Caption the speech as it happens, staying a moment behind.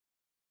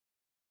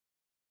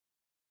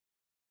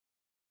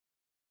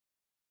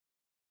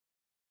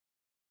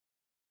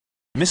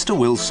Mr.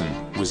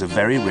 Wilson was a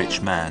very rich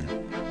man,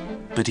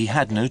 but he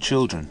had no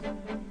children.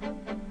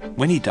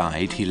 When he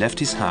died, he left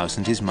his house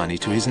and his money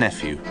to his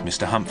nephew,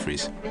 Mr.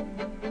 Humphreys.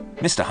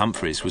 Mr.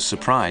 Humphreys was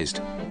surprised,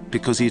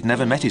 because he had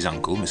never met his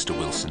uncle, Mr.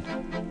 Wilson.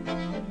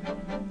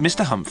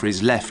 Mr.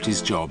 Humphreys left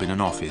his job in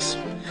an office.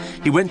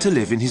 He went to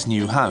live in his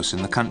new house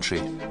in the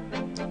country.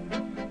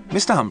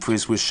 Mr.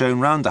 Humphreys was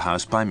shown round the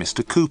house by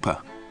Mr. Cooper.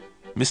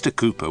 Mr.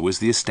 Cooper was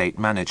the estate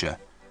manager.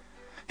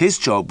 His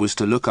job was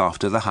to look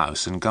after the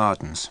house and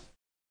gardens.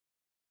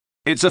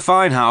 "It's a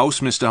fine house,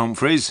 Mr.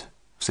 Humphreys,"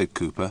 said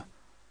Cooper.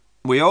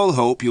 "We all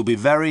hope you'll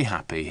be very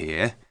happy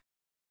here.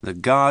 The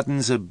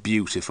gardens are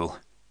beautiful.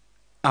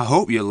 I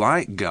hope you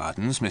like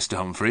gardens, Mr.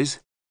 Humphreys."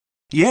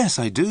 "Yes,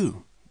 I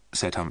do,"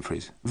 said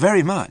Humphreys.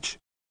 "Very much."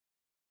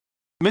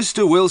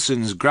 "Mr.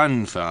 Wilson's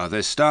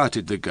grandfather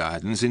started the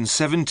gardens in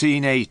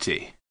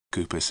 1780,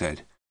 Cooper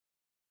said.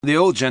 "The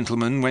old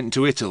gentleman went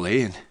to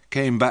Italy and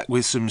came back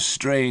with some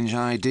strange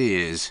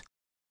ideas."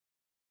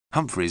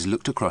 Humphreys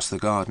looked across the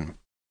garden.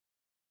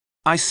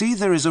 "I see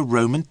there is a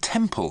Roman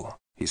temple,"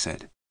 he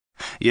said.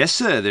 "Yes,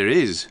 sir, there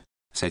is,"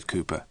 said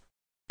Cooper.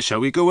 "Shall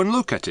we go and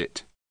look at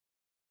it?"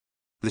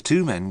 The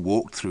two men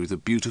walked through the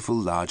beautiful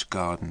large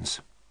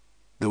gardens.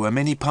 There were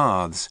many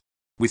paths,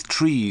 with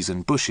trees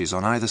and bushes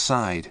on either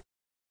side.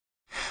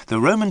 The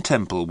Roman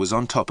temple was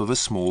on top of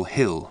a small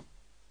hill.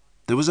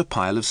 There was a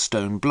pile of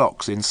stone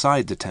blocks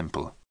inside the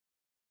temple.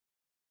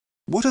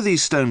 "What are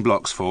these stone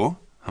blocks for?"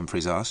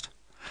 Humphreys asked.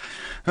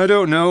 "I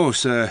don't know,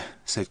 sir,"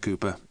 said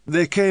Cooper.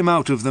 "They came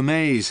out of the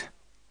maze."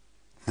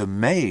 "The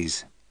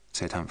maze?"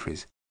 said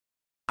Humphreys.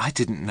 "I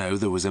didn't know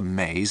there was a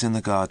maze in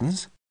the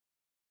gardens.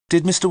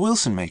 Did Mr.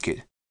 Wilson make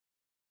it?"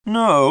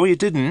 "No, he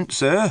didn't,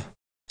 sir,"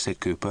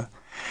 said Cooper.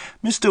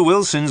 "Mr.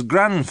 Wilson's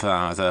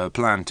grandfather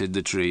planted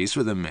the trees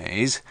for the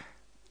maze.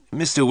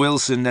 Mr.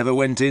 Wilson never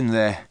went in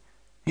there.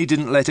 He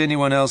didn't let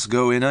anyone else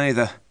go in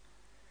either.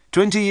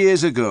 20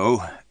 years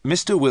ago,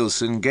 Mr.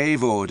 Wilson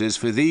gave orders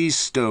for these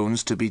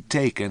stones to be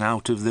taken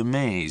out of the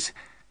maze.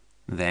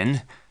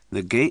 Then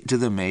the gate to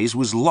the maze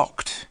was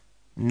locked.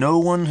 No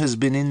one has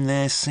been in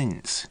there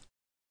since."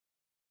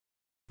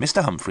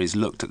 Mr. Humphreys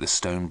looked at the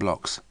stone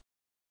blocks.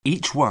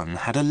 Each one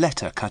had a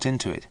letter cut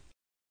into it.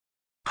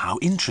 "How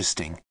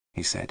interesting,"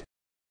 he said.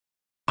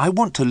 "I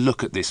want to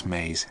look at this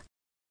maze."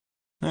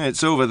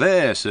 "It's over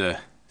there,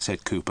 sir,"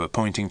 said Cooper,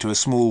 pointing to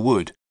a small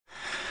wood.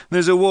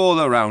 "There's a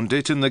wall around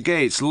it and the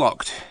gate's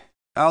locked.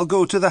 I'll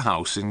go to the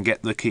house and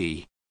get the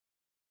key."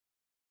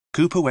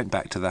 Cooper went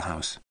back to the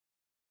house.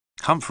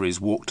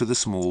 Humphreys walked to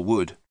the small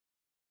wood.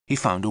 He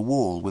found a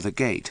wall with a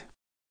gate.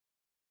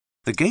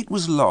 The gate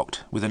was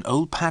locked with an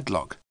old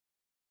padlock.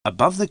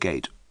 Above the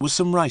gate was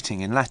some writing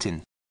in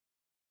Latin.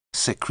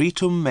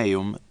 "Secretum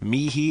meum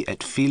mihi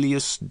et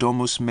filius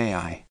domus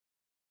mei."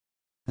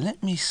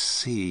 "Let me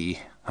see,"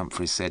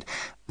 Humphreys said.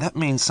 "That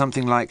means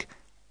something like,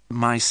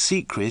 'My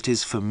secret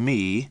is for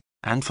me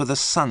and for the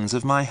sons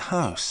of my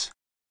house.'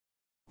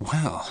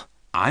 Well,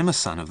 I'm a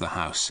son of the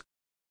house.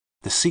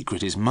 The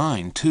secret is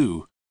mine,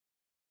 too."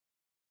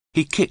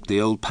 He kicked the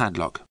old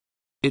padlock.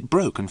 It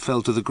broke and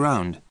fell to the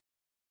ground.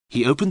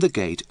 He opened the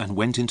gate and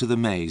went into the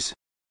maze.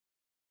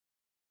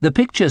 The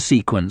picture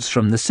sequence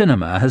from the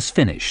cinema has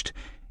finished.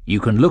 You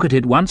can look at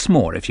it once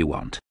more if you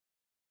want.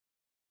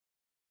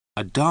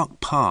 A dark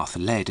path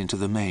led into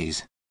the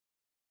maze.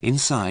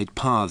 Inside,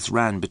 paths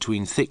ran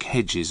between thick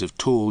hedges of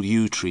tall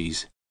yew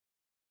trees.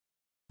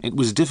 It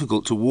was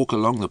difficult to walk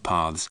along the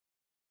paths.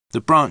 The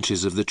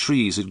branches of the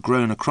trees had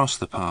grown across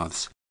the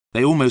paths.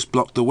 They almost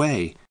blocked the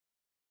way.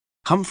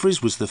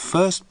 Humphreys was the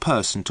first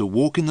person to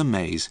walk in the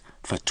maze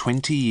for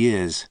 20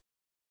 years.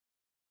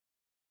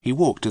 He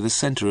walked to the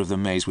centre of the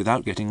maze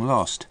without getting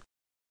lost.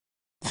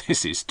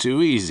 "This is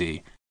too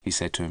easy," he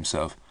said to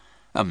himself.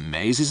 "A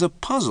maze is a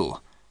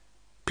puzzle.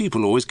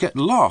 People always get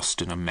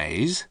lost in a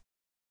maze."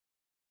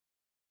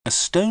 A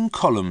stone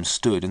column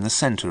stood in the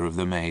centre of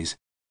the maze.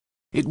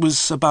 It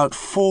was about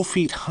 4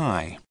 feet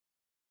high.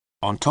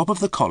 On top of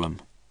the column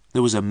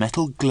there was a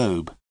metal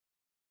globe.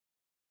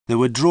 There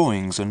were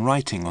drawings and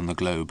writing on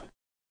the globe.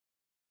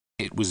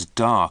 It was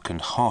dark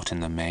and hot in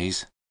the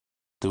maze.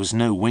 There was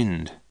no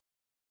wind.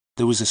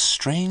 There was a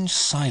strange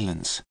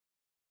silence.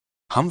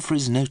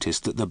 Humphreys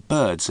noticed that the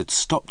birds had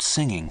stopped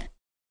singing.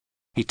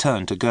 He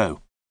turned to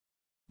go.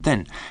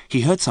 Then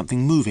he heard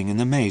something moving in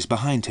the maze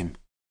behind him.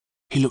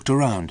 He looked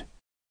around.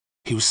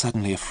 He was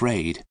suddenly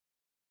afraid.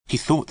 He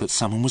thought that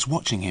someone was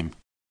watching him.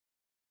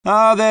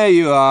 "Ah, there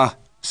you are,"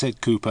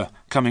 said Cooper,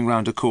 coming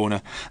round a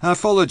corner. "I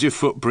followed your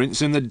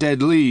footprints in the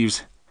dead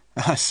leaves.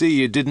 I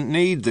see you didn't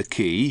need the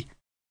key."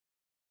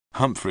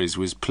 Humphreys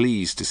was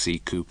pleased to see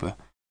Cooper.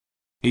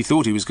 He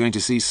thought he was going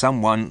to see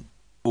someone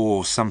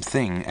or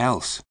something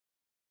else.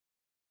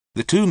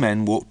 The two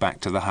men walked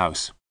back to the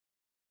house.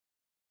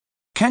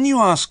 "Can you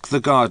ask the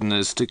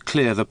gardeners to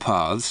clear the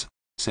paths?"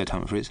 said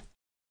Humphreys.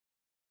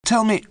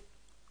 "Tell me,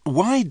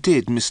 why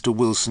did Mr.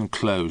 Wilson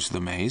close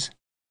the maze?"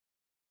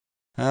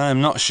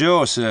 "I'm not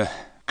sure, sir,"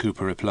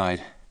 Cooper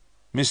replied.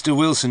 "Mr.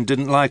 Wilson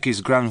didn't like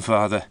his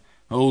grandfather,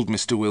 old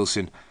Mr.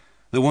 Wilson,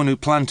 the one who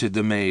planted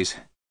the maze.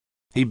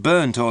 He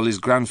burnt all his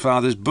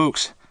grandfather's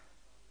books.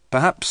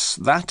 Perhaps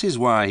that is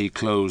why he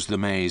closed the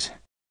maze.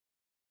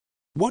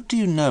 "What do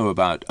you know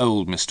about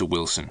old Mr.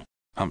 Wilson?"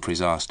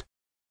 Humphreys asked.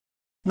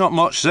 "Not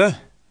much,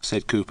 sir,"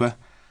 said Cooper.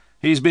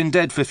 "He's been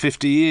dead for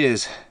 50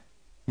 years.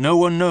 No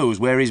one knows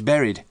where he's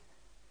buried.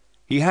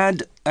 He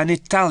had an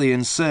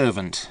Italian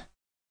servant.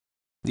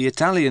 The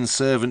Italian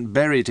servant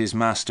buried his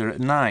master at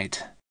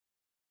night.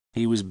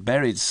 He was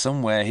buried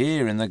somewhere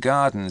here in the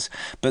gardens,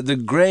 but the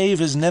grave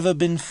has never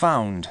been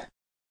found."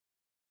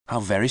 "How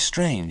very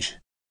strange,"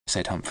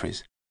 said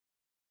Humphreys.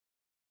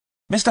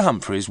 Mr.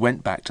 Humphreys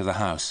went back to the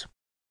house.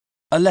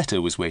 A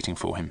letter was waiting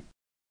for him.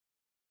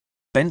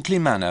 Bentley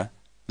Manor,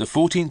 the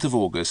 14th of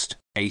August,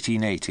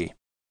 1880.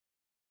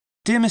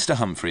 Dear Mr.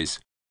 Humphreys,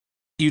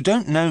 you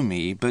don't know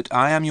me, but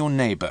I am your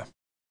neighbour.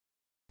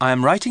 I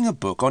am writing a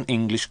book on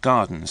English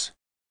gardens.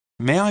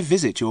 May I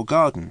visit your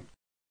garden?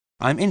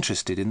 I am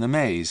interested in the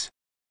maze.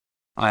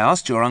 I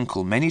asked your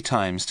uncle many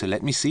times to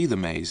let me see the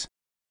maze,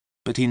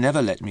 but he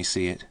never let me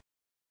see it.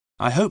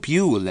 I hope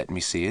you will let me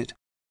see it.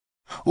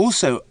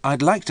 Also,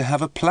 I'd like to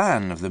have a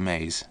plan of the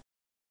maze.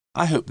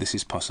 I hope this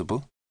is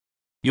possible.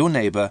 Your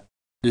neighbour,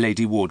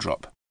 Lady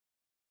Wardrop.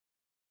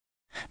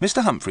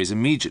 Mr. Humphreys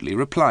immediately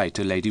replied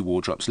to Lady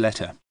Wardrop's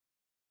letter.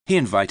 He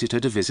invited her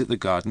to visit the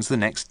gardens the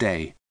next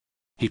day.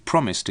 He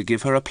promised to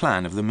give her a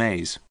plan of the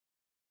maze.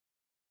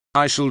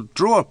 "I shall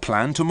draw a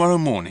plan tomorrow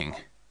morning,"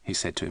 he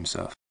said to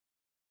himself.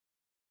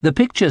 The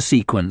picture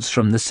sequence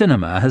from the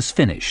cinema has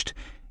finished.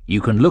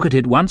 You can look at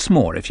it once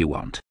more if you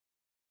want.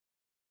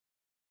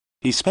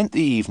 He spent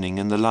the evening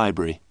in the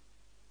library.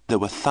 There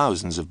were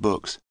thousands of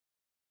books.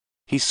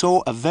 He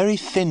saw a very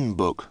thin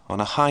book on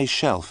a high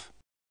shelf.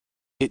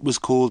 It was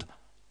called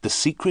The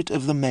Secret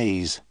of the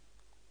Maze.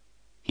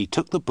 He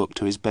took the book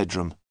to his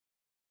bedroom.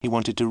 He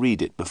wanted to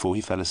read it before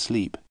he fell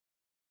asleep.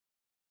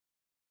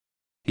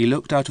 He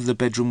looked out of the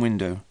bedroom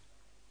window.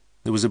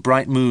 There was a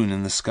bright moon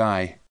in the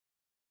sky.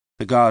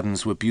 The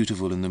gardens were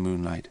beautiful in the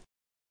moonlight.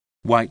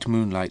 White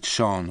moonlight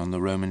shone on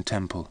the Roman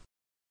temple.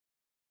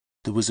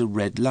 There was a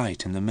red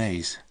light in the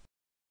maze.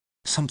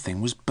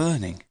 Something was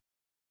burning.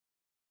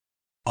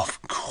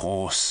 "Of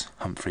course,"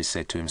 Humphreys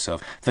said to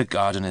himself, "the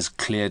gardeners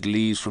cleared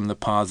leaves from the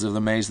paths of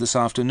the maze this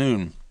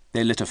afternoon.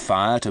 They lit a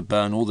fire to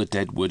burn all the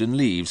dead wood and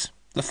leaves.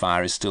 The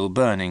fire is still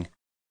burning."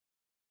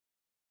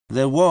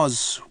 There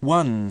was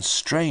one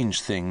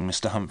strange thing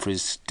Mr.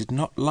 Humphreys did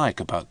not like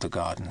about the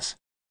gardens.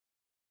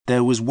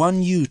 There was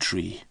one yew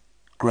tree,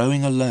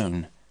 growing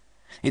alone.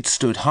 It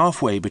stood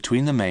halfway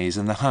between the maze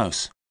and the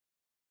house.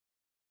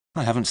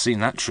 "I haven't seen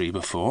that tree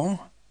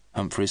before,"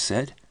 Humphreys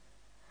said.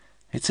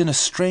 "It's in a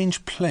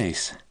strange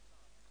place.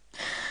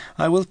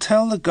 I will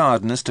tell the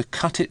gardeners to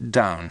cut it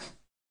down."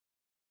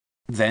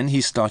 Then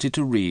he started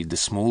to read the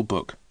small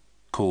book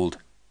called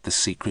The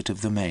Secret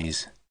of the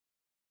Maze.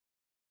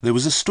 There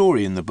was a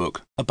story in the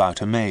book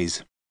about a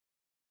maze.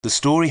 The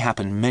story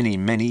happened many,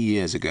 many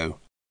years ago.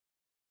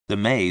 The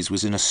maze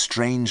was in a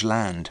strange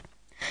land.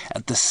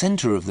 At the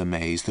centre of the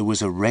maze there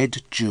was a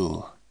red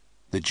jewel.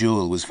 The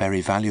jewel was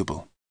very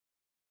valuable.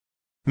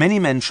 Many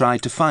men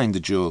tried to find the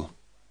jewel.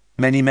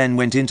 Many men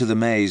went into the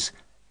maze,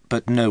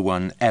 but no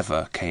one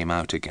ever came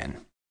out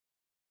again.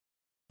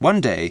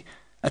 One day,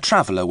 a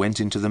traveller went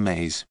into the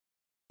maze.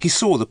 He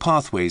saw the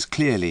pathways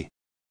clearly.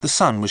 The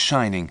sun was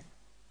shining.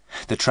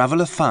 The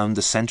traveller found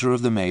the centre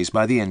of the maze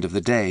by the end of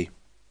the day.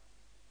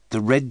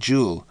 The red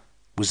jewel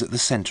was at the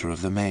centre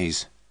of the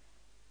maze.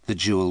 The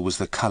jewel was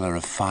the colour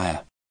of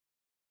fire.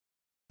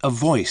 A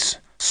voice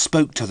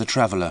spoke to the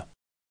traveller.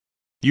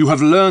 "You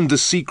have learned the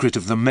secret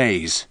of the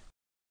maze."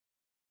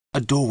 A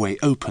doorway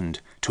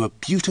opened to a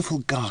beautiful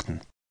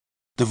garden.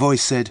 The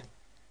voice said,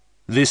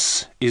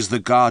 "This is the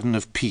garden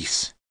of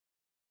peace.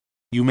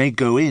 You may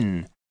go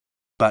in,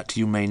 but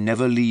you may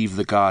never leave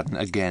the garden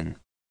again.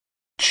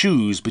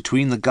 Choose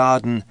between the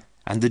garden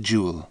and the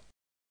jewel.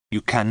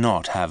 You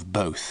cannot have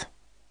both."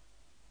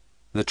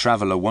 The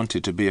traveller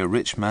wanted to be a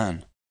rich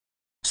man,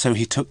 so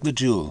he took the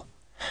jewel,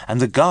 and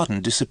the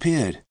garden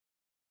disappeared.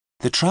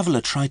 The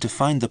traveller tried to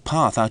find the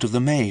path out of the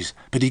maze,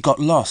 but he got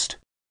lost.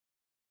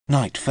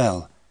 Night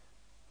fell.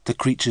 The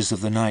creatures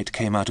of the night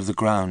came out of the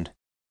ground.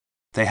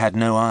 They had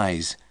no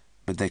eyes,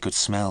 but they could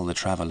smell the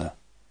traveller.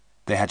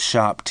 They had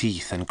sharp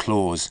teeth and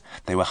claws.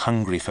 They were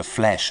hungry for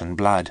flesh and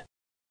blood.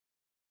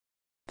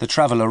 The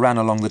traveller ran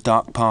along the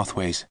dark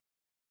pathways.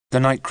 The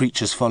night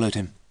creatures followed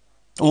him.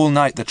 All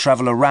night the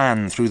traveller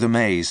ran through the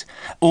maze.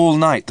 All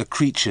night the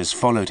creatures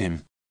followed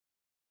him.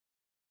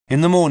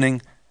 In the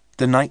morning,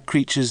 the night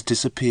creatures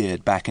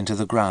disappeared back into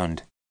the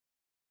ground.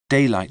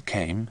 Daylight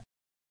came,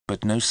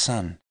 but no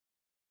sun.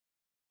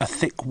 A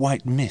thick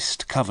white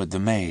mist covered the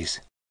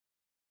maze.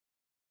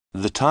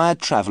 The tired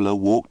traveller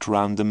walked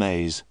round the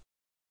maze.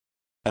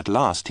 At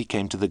last he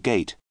came to the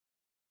gate.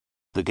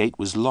 The gate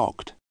was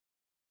locked.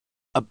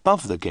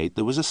 Above the gate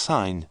there was a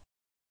sign.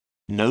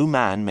 "No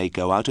man may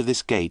go out of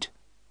this gate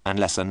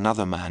unless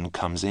another man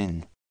comes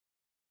in."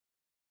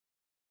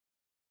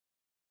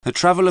 The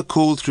traveller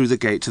called through the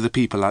gate to the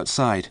people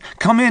outside.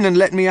 "Come in and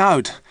let me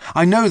out.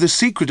 I know the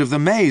secret of the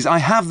maze. I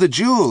have the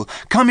jewel.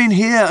 Come in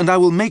here and I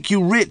will make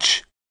you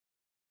rich."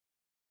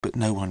 But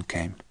no one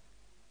came.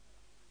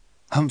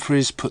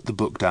 Humphreys put the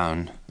book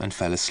down and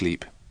fell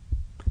asleep.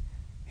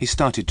 He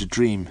started to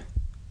dream.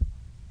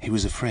 He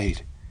was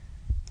afraid.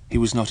 He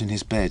was not in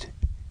his bed.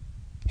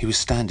 He was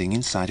standing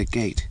inside a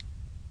gate.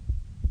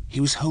 He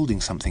was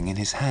holding something in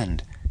his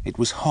hand. It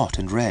was hot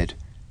and red.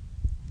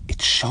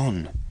 It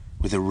shone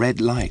with a red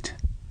light.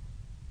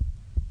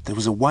 There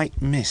was a white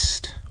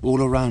mist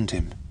all around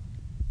him.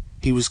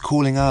 He was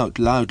calling out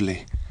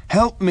loudly,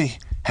 "Help me!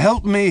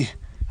 Help me!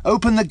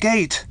 Open the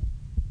gate!"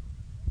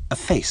 A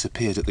face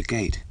appeared at the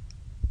gate.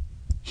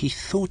 He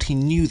thought he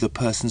knew the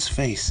person's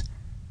face.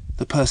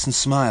 The person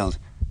smiled.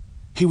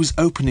 He was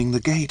opening the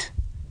gate.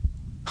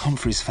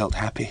 Humphreys felt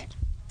happy.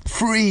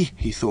 "Free,"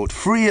 he thought,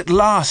 "free at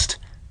last!"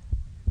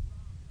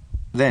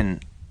 Then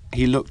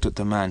he looked at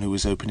the man who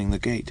was opening the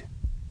gate.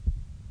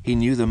 He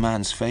knew the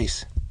man's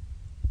face.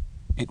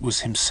 It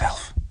was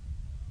himself.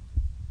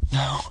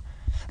 "No,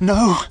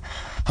 no!"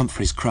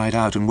 Humphreys cried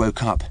out and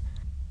woke up.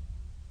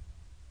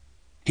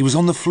 He was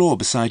on the floor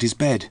beside his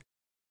bed.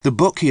 The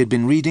book he had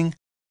been reading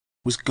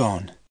was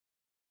gone.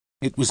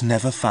 It was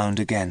never found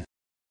again.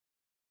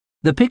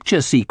 The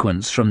picture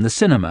sequence from the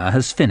cinema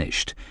has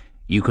finished.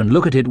 You can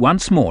look at it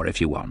once more if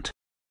you want.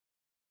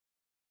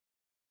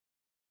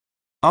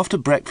 After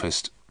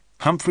breakfast,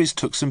 Humphreys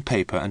took some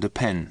paper and a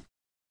pen.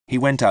 He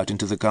went out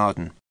into the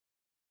garden.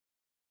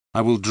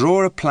 "I will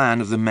draw a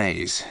plan of the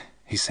maze,"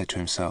 he said to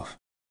himself.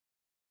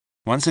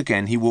 Once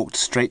again he walked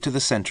straight to the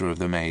centre of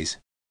the maze.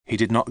 He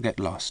did not get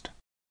lost.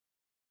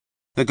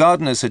 The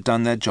gardeners had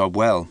done their job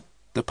well.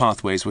 The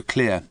pathways were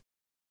clear.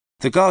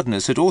 The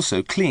gardeners had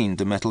also cleaned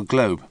the metal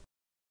globe.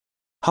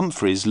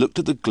 Humphreys looked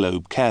at the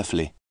globe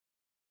carefully.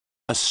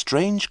 A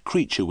strange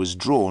creature was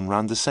drawn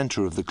round the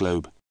centre of the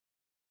globe.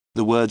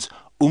 The words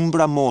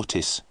 "Umbra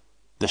mortis,"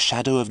 the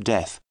shadow of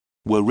death,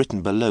 were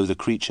written below the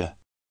creature.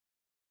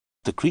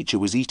 The creature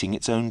was eating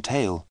its own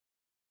tail.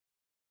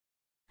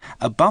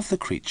 Above the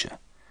creature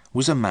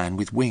was a man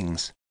with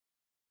wings.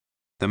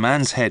 The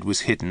man's head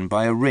was hidden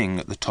by a ring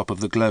at the top of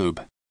the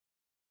globe.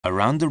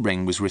 Around the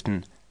ring was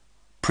written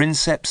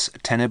 "Princeps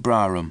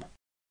tenebrarum,"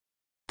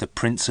 the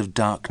Prince of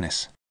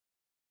Darkness.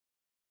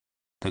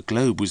 The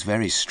globe was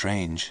very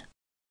strange.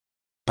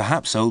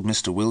 Perhaps old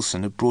Mr.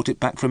 Wilson had brought it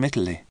back from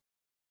Italy.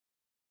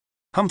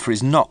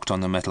 Humphreys knocked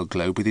on the metal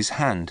globe with his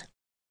hand.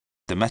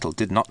 The metal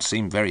did not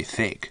seem very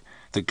thick.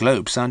 The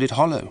globe sounded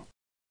hollow.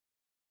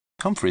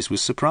 Humphreys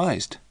was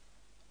surprised.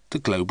 The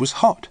globe was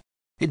hot.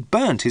 It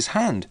burnt his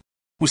hand.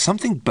 Was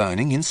something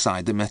burning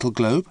inside the metal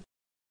globe?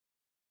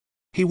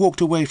 He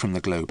walked away from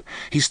the globe.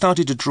 He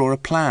started to draw a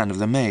plan of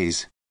the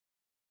maze.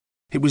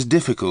 It was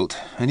difficult,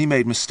 and he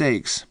made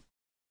mistakes.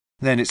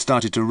 Then it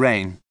started to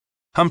rain.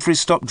 Humphreys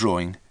stopped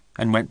drawing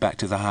and went back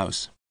to the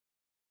house.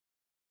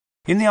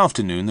 In the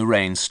afternoon the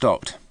rain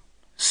stopped.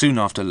 Soon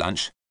after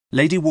lunch,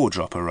 Lady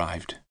Wardrop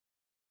arrived.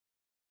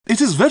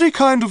 "It is very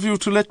kind of you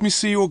to let me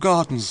see your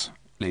gardens,"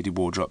 Lady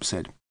Wardrop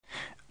said.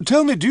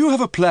 "Tell me, do you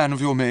have a plan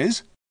of your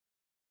maze?"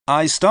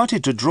 "I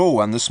started to draw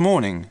one this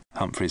morning,"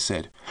 Humphreys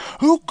said.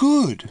 "Oh,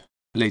 good,"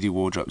 Lady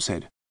Wardrop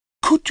said.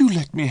 "Could you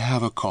let me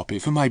have a copy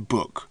for my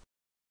book?"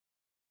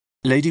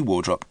 Lady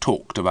Wardrop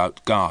talked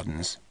about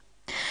gardens.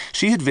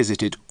 She had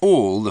visited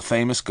all the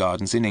famous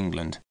gardens in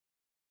England.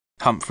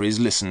 Humphreys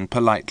listened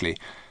politely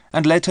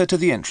and led her to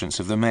the entrance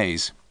of the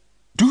maze.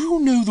 "Do you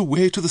know the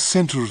way to the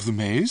centre of the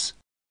maze?"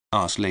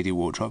 asked Lady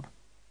Wardrop.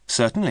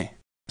 "Certainly,"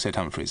 said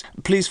Humphreys.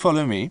 "Please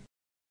follow me."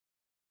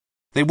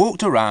 They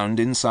walked around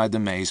inside the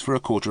maze for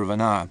a quarter of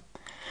an hour.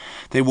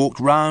 They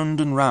walked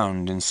round and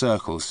round in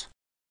circles.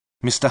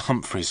 Mr.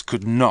 Humphreys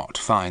could not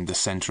find the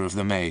centre of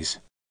the maze.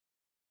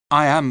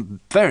 "I am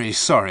very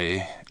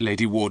sorry,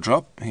 Lady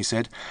Wardrop," he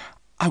said.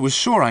 "I was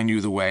sure I knew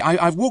the way.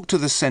 I've walked to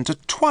the centre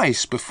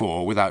twice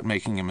before without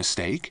making a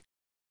mistake."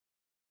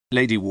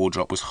 Lady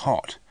Wardrop was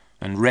hot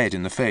and red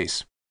in the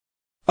face.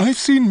 "I've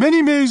seen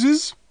many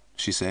mazes,"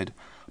 she said,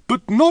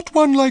 "but not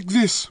one like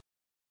this.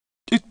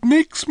 It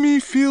makes me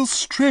feel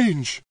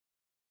strange."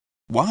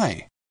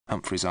 "Why?"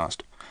 Humphreys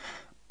asked.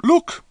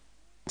 "Look,"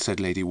 said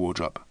Lady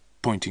Wardrop,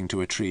 pointing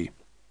to a tree.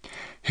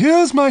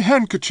 "Here's my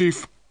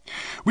handkerchief.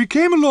 We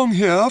came along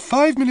here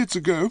 5 minutes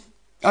ago.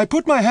 I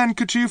put my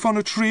handkerchief on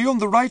a tree on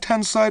the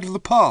right-hand side of the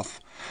path.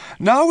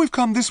 Now we've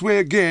come this way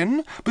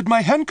again, but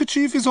my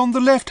handkerchief is on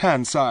the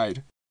left-hand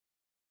side."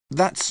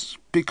 "That's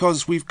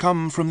because we've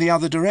come from the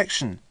other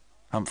direction,"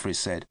 Humphreys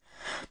said.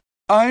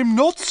 "I'm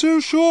not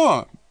so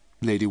sure,"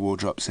 Lady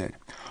Wardrop said.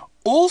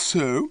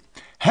 "Also,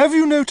 have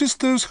you noticed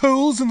those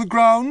holes in the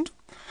ground?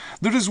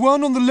 There is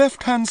one on the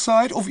left-hand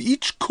side of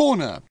each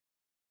corner."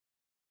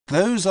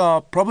 "Those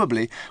are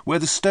probably where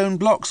the stone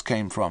blocks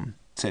came from,"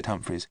 said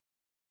Humphreys.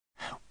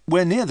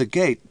 "We're near the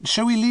gate.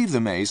 Shall we leave the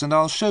maze and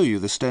I'll show you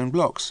the stone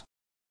blocks?"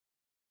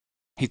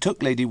 He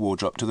took Lady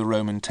Wardrop to the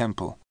Roman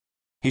temple.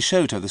 He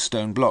showed her the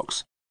stone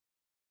blocks.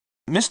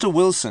 "Mr.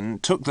 Wilson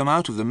took them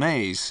out of the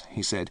maze,"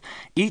 he said.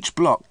 "Each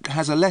block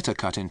has a letter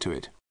cut into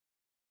it."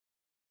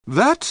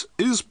 That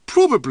is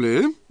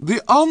probably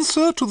the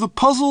answer to the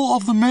puzzle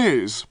of the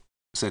maze,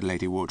 said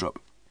Lady Wardrop.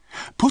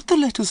 Put the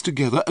letters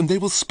together and they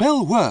will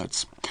spell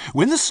words.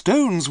 When the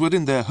stones were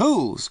in their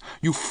holes,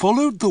 you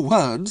followed the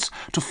words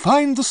to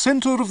find the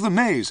centre of the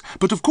maze.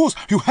 But of course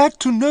you had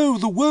to know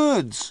the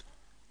words.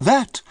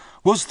 That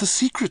was the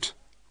secret.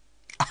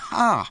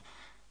 Aha!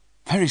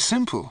 Very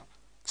simple,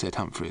 said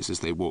Humphreys as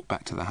they walked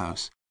back to the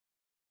house.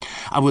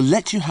 I will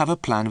let you have a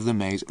plan of the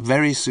maze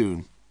very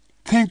soon.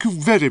 Thank you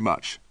very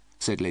much,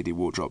 said Lady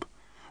Wardrop.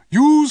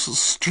 Use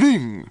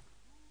string.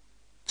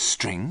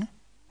 String?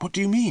 What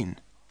do you mean?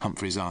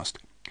 Humphreys asked.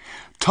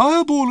 Tie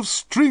a ball of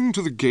string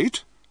to the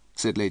gate,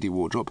 said Lady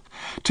Wardrop.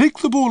 Take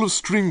the ball of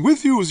string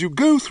with you as you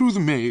go through the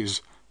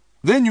maze.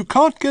 Then you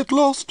can't get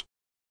lost.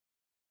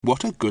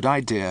 What a good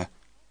idea,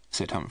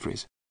 said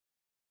Humphreys.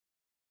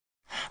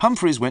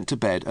 Humphreys went to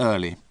bed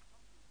early,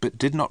 but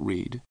did not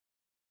read.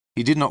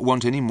 He did not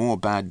want any more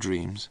bad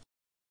dreams.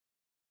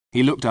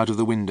 He looked out of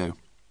the window.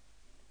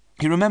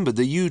 He remembered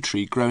the yew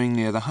tree growing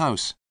near the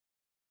house.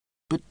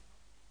 But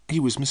he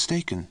was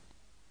mistaken.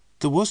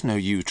 There was no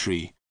yew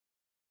tree.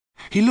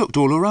 He looked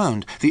all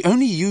around. The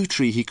only yew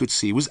tree he could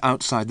see was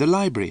outside the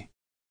library.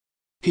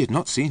 He had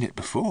not seen it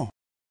before.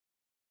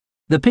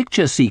 The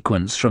picture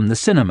sequence from the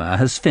cinema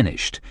has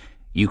finished.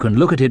 You can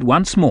look at it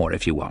once more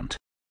if you want.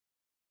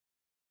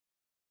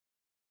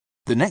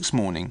 The next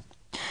morning,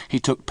 he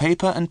took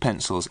paper and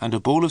pencils and a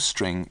ball of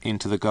string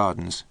into the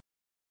gardens.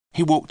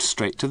 He walked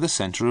straight to the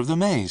centre of the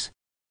maze.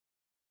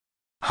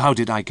 How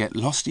did I get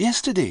lost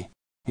yesterday?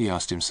 He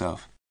asked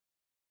himself.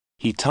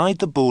 He tied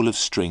the ball of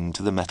string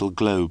to the metal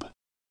globe.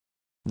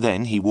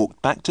 Then he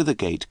walked back to the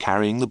gate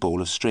carrying the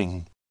ball of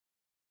string.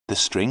 The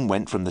string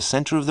went from the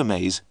centre of the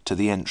maze to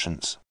the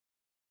entrance.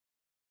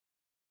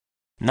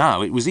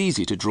 Now it was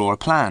easy to draw a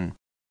plan,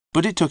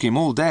 but it took him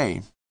all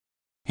day.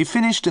 He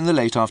finished in the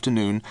late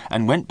afternoon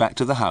and went back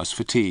to the house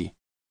for tea.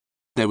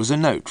 There was a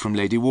note from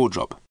Lady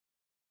Wardrop.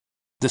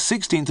 The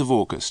 16th of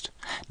August.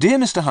 Dear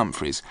Mr.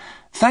 Humphreys,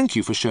 thank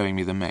you for showing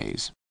me the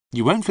maze.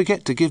 You won't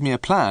forget to give me a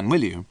plan,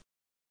 will you?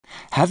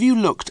 Have you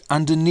looked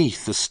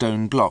underneath the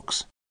stone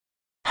blocks?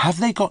 Have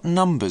they got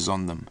numbers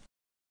on them?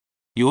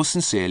 Yours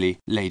sincerely,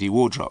 Lady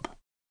Wardrop.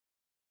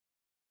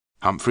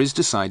 Humphreys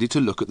decided to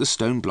look at the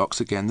stone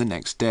blocks again the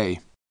next day.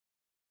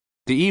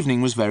 The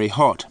evening was very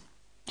hot.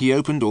 He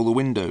opened all the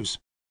windows.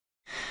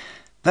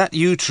 That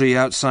yew tree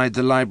outside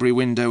the library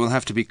window will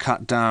have to be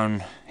cut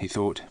down, he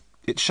thought.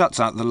 It shuts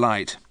out the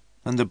light,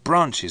 and the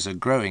branches are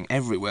growing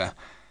everywhere.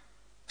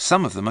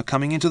 Some of them are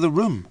coming into the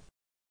room.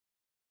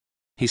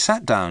 He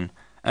sat down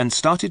and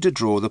started to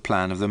draw the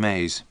plan of the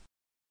maze.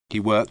 He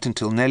worked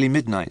until nearly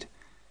midnight.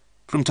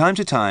 From time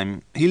to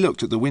time, he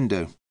looked at the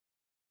window.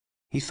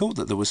 He thought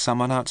that there was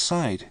someone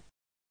outside.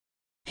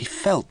 He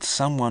felt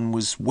someone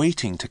was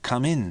waiting to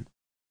come in.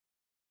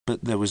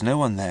 But there was no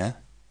one there.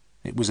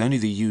 It was only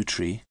the yew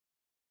tree.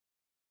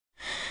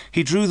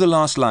 He drew the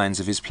last lines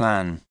of his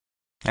plan.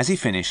 As he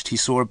finished, he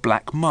saw a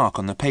black mark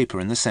on the paper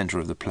in the centre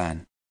of the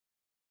plan.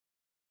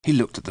 He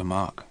looked at the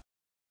mark.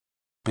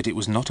 But it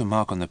was not a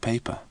mark on the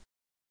paper.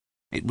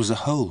 It was a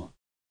hole.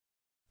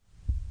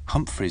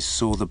 Humphreys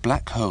saw the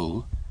black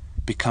hole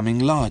becoming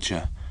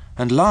larger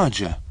and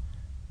larger.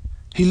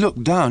 He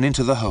looked down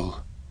into the hole.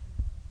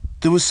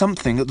 There was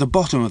something at the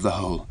bottom of the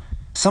hole.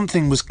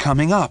 Something was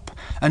coming up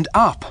and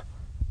up.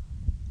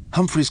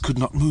 Humphreys could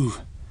not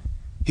move.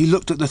 He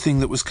looked at the thing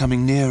that was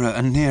coming nearer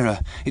and nearer.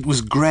 It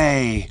was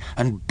grey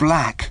and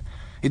black.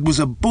 It was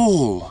a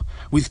ball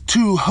with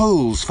 2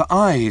 holes for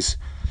eyes.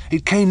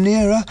 It came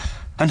nearer,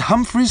 and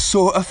Humphreys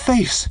saw a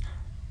face.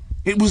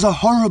 It was a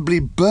horribly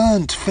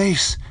burnt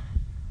face.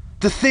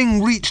 The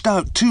thing reached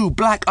out 2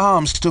 black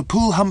arms to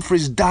pull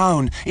Humphreys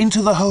down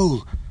into the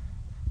hole.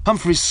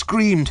 Humphreys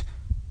screamed.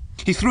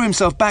 He threw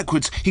himself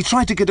backwards. He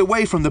tried to get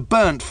away from the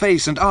burnt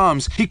face and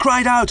arms. He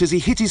cried out as he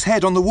hit his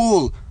head on the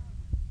wall.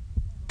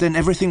 Then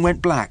everything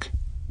went black.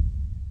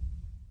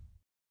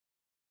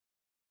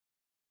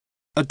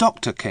 A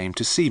doctor came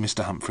to see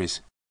Mr.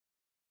 Humphreys.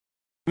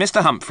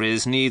 Mr.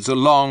 Humphreys needs a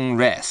long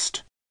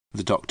rest,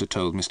 the doctor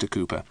told Mr.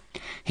 Cooper.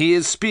 He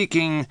is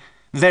speaking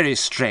very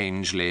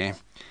strangely.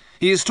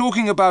 He is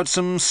talking about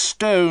some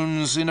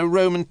stones in a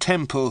Roman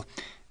temple.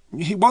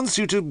 He wants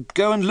you to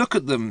go and look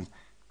at them.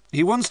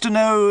 He wants to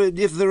know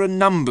if there are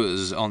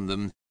numbers on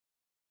them.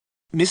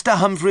 Mr.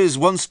 Humphreys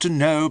wants to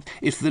know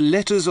if the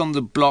letters on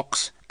the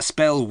blocks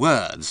spell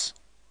words.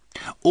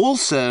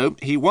 Also,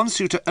 he wants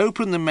you to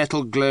open the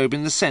metal globe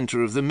in the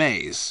centre of the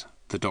maze,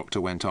 the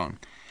doctor went on.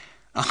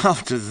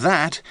 After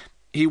that,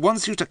 he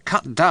wants you to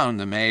cut down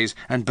the maze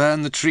and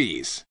burn the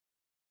trees.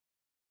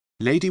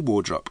 Lady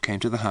Wardrop came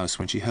to the house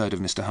when she heard of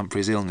Mr.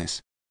 Humphreys'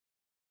 illness.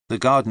 The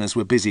gardeners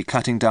were busy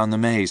cutting down the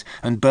maze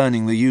and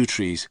burning the yew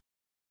trees.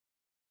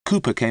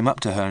 Cooper came up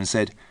to her and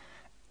said,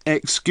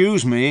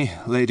 Excuse me,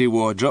 Lady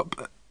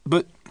Wardrop,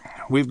 but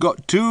we've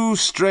got 2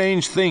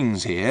 strange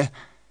things here.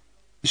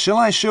 Shall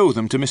I show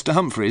them to Mr.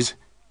 Humphreys?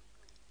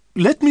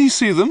 Let me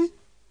see them,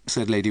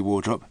 said Lady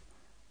Wardrop.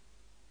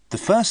 The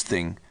first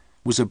thing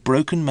was a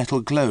broken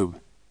metal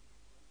globe.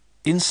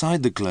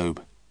 Inside the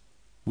globe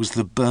was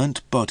the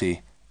burnt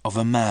body of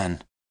a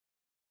man.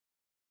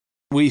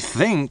 "We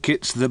think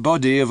it's the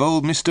body of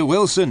old Mr.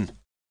 Wilson,"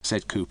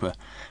 said Cooper.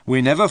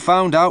 "We never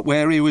found out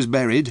where he was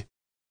buried."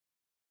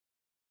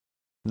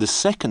 The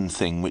second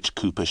thing which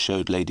Cooper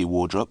showed Lady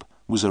Wardrop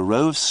was a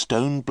row of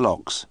stone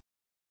blocks.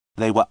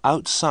 They were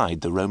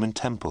outside the Roman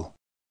temple.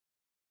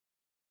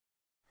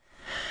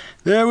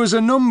 "There was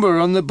a number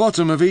on the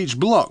bottom of each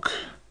block,"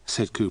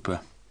 said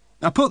Cooper.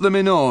 "I put them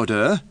in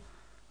order.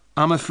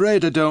 I'm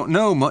afraid I don't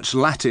know much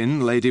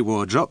Latin, Lady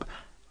Wardrop.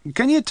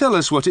 Can you tell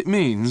us what it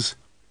means?"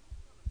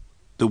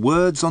 The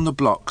words on the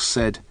blocks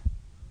said,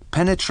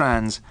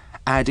 "Penetrans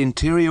ad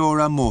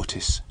interiora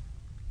mortis."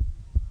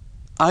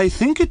 "I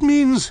think it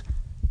means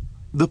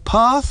the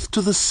path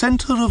to the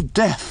centre of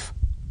death,"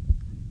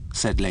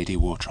 said Lady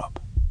Wardrop.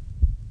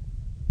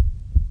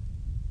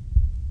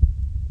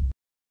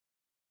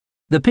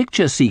 The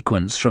picture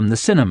sequence from the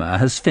cinema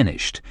has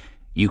finished.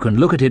 You can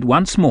look at it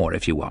once more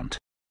if you want.